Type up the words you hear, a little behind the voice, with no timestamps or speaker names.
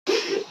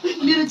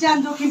मेरो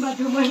ज्यान जोखिममा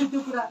थियो मैले त्यो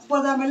कुरा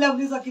बजारमा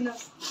ल्याउनै सकिनँ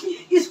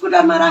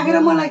स्कुटरमा राखेर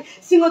मलाई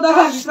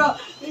सिंहदरबारभित्र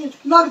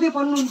लग्दै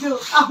भन्नुहुन्थ्यो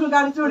आफ्नो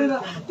गाडी छोडेर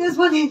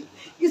त्यसपछि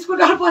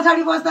स्कुटर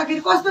पछाडि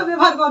बस्दाखेरि कस्तो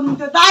व्यवहार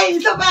गर्नुहुन्थ्यो दाइ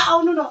तपाईँ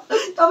आउनु न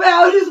तपाईँ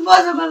आउनुहोस्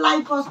मसँग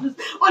लाइभ बस्नुहोस्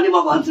अनि म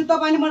भन्छु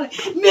तपाईँले मलाई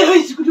मेरो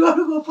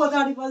स्कुटरको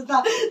पछाडि बस्दा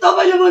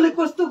तपाईँले मलाई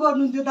कस्तो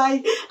गर्नुहुन्थ्यो दाइ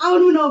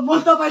आउनु न म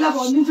तपाईँलाई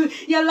भनिदिन्छु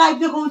यहाँ लाइभ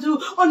देखाउँछु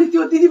अनि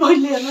त्यो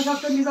दिदीबहिनीले हेर्न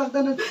सक्छन् कि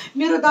सक्दैनन्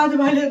मेरो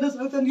दाजुभाइले हेर्न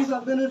सक्छन् कि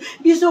सक्दैनन्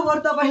विश्वभर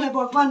तपाईँलाई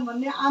भगवान्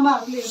भन्ने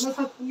आमाहरूले हेर्न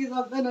सक्छन् कि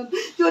सक्दैनन्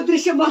त्यो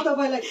दृश्य म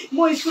तपाईँलाई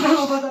म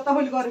स्कुटरमा बस्दा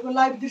तपाईँले गरेको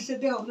लाइभ दृश्य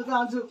देखाउन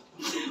चाहन्छु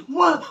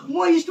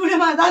म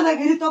स्टुडियोमा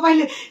जाँदाखेरि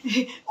तपाईँले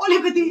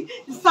अलिकति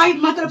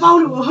साइड मात्र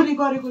पाउनु भयो भने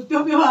गरेको त्यो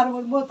व्यवहार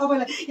म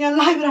तपाईँलाई यहाँ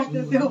लाइभ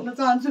राखेर देखाउन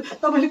चाहन्छु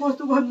तपाईँले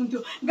कस्तो गर्नुहुन्थ्यो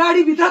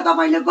गाडीभित्र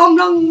तपाईँले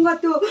गमलङ्ग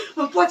त्यो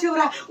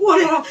पछ्यौरा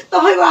ओढेर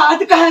तपाईँको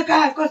हात कहाँ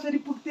कहाँ कसरी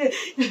पुग्थे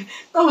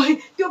तपाईँ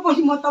त्यो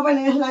पनि म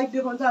तपाईँलाई यहाँ लाइभ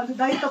देखाउन चाहन्छु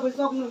दाइ तपाईँ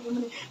सक्नुहुन्छ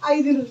भने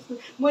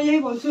आइदिनुहोस् म यही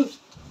भन्छु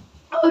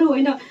अरू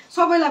होइन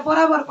सबैलाई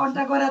बराबर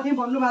कन्ट्याक्ट गराएको थिएँ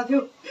भन्नुभएको थियो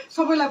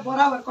सबैलाई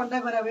बराबर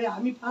कन्ट्याक्ट गरे भए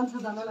हामी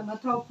 5-6जनालाई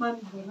मात्र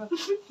अपमानित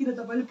गरेर किन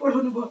तपाईँले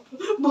पढाउनु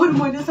भयो बरु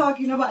मैले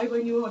सकिनँ भाइ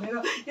बहिनी हो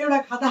भनेर एउटा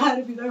खाता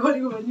आएर बिदा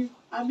गरेको भने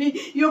हामी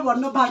यो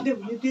भन्न बाध्य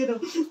हुने थिएन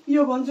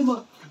यो भन्छु म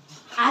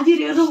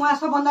हाजिर हेर्नु उहाँ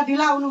सबभन्दा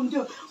ढिला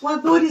आउनुहुन्थ्यो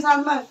उहाँ दोहोरी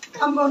साँझमा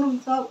काम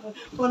गर्नुहुन्छ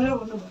भनेर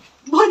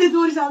भन्नुभयो मैले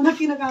दोहोरी साँझमा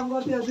किन काम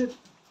गर्थेँ हजुर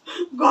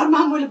घरमा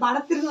मैले भाडा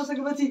तिर्न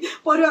नसकेपछि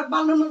परिवार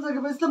पाल्न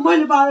नसकेपछि त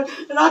मैले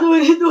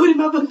रातभरि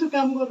दोहोरीमा पनि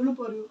काम गर्नु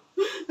पर्यो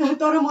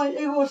तर म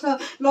 1 वर्ष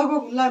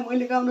लगभग उनलाई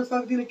मैले गाउन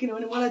सक्दिनँ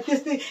किनभने मलाई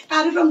त्यस्तै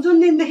कार्यक्रम जुन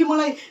दिनदेखि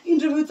मलाई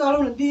इन्टरभ्यू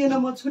चलाउन दिएन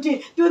म छुटेँ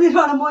त्यो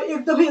दिनबाट म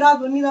एकदमै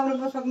रात निदाउन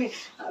नसक्ने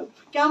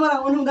क्यामेरा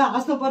अन हुँदा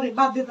हाँस्नु पर्ने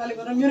बाध्यताले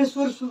गर्दा मेरो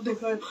स्वर सुक्दै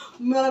गयो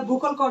मलाई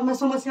भोकल कर्डमा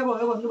समस्या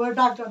भयो भन्नुभयो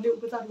डाक्टरले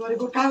उपचार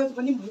गरेको कागज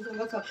पनि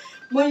मसँग छ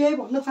म यही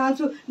भन्न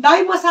चाहन्छु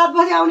दाइ म 7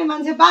 बजे आउने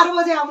मान्छे 12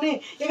 बजे आउने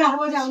 11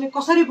 बजे आउने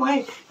कसरी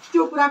भएँ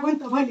त्यो कुराको पनि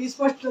तपाईँले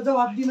स्पष्ट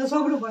जवाब दिन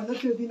सक्नु भएन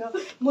त्यो दिन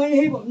म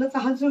यही भन्न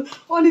चाहन्छु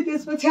अनि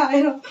त्यसपछि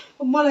आएर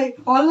मलाई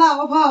हल्ला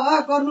अफवाह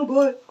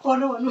गर्नुभयो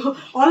भन्नुभयो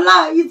हल्ला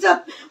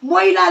इज्जत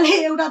महिलाले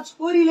एउटा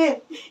छोरीले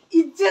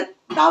इज्जत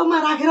दाउमा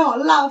राखेर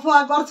हल्ला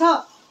अफवाह गर्छ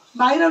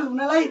भाइरल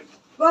हुनलाई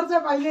गर्छ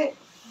कहिले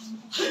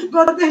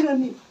गर्दैन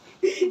नि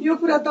यो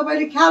कुरा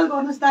तपाईँले ख्याल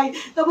गर्नुहोस् दाइ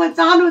तपाईँ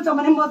चाहनुहुन्छ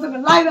भने मसँग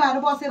लाइभ आएर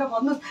बसेर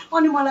भन्नुहोस्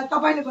अनि मलाई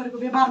तपाईँले गरेको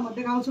व्यवहार म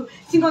देखाउँछु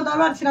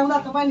सिंहदरबार छिराउँदा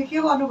तपाईँले के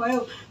गर्नुभयो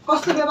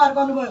कस्तो व्यवहार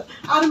गर्नुभयो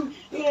अरू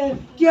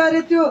के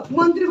अरे त्यो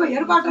मन्त्रीको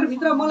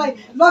हेडक्वार्टरभित्र मलाई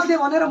लग्दै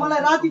भनेर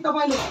मलाई राति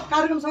तपाईँले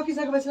कार्यक्रम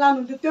सकिसकेपछि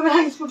लानुहुन्थ्यो त्यो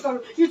बेला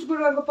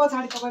स्कुटरको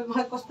पछाडि तपाईँले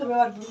मलाई कस्तो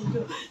व्यवहार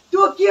गर्नुहुन्थ्यो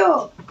त्यो के हो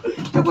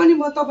त्यो पनि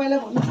म तपाईँलाई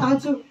भन्न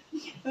चाहन्छु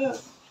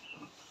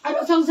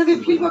अब सँगसँगै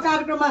फिल्मको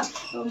कार्यक्रममा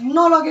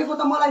नलगेको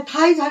त मलाई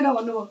थाहै छैन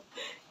भन्नुभयो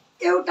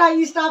एउटा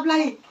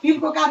स्टाफलाई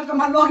फिल्मको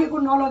कार्यक्रममा लगेको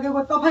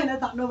नलगेको तपाईँलाई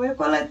थाहा नभयो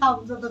कसलाई थाहा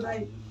हुन्छ त दाइ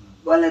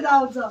कसले थाहा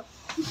हुन्छ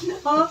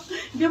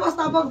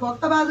व्यवस्थापक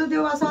भक्तबहादुर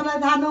देउवा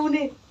सरलाई थाहा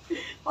नहुने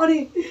अनि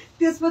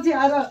त्यसपछि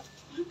आएर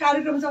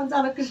कार्यक्रम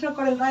सञ्चालक कृष्ण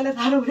कडेल दाइलाई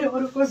थाहा नहुने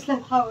अरू कसलाई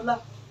थाहा होला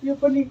यो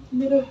पनि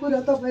मेरो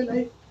कुरा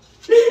तपाईँलाई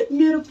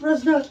मेरो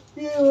प्रश्न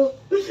त्यही हो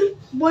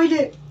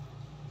मैले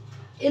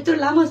यत्रो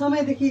लामो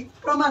समयदेखि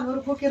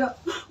प्रमाणहरू बोकेर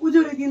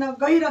उजुरी दिन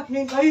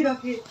गइरहे कहिले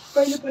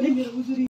पनि मेरो उजुरी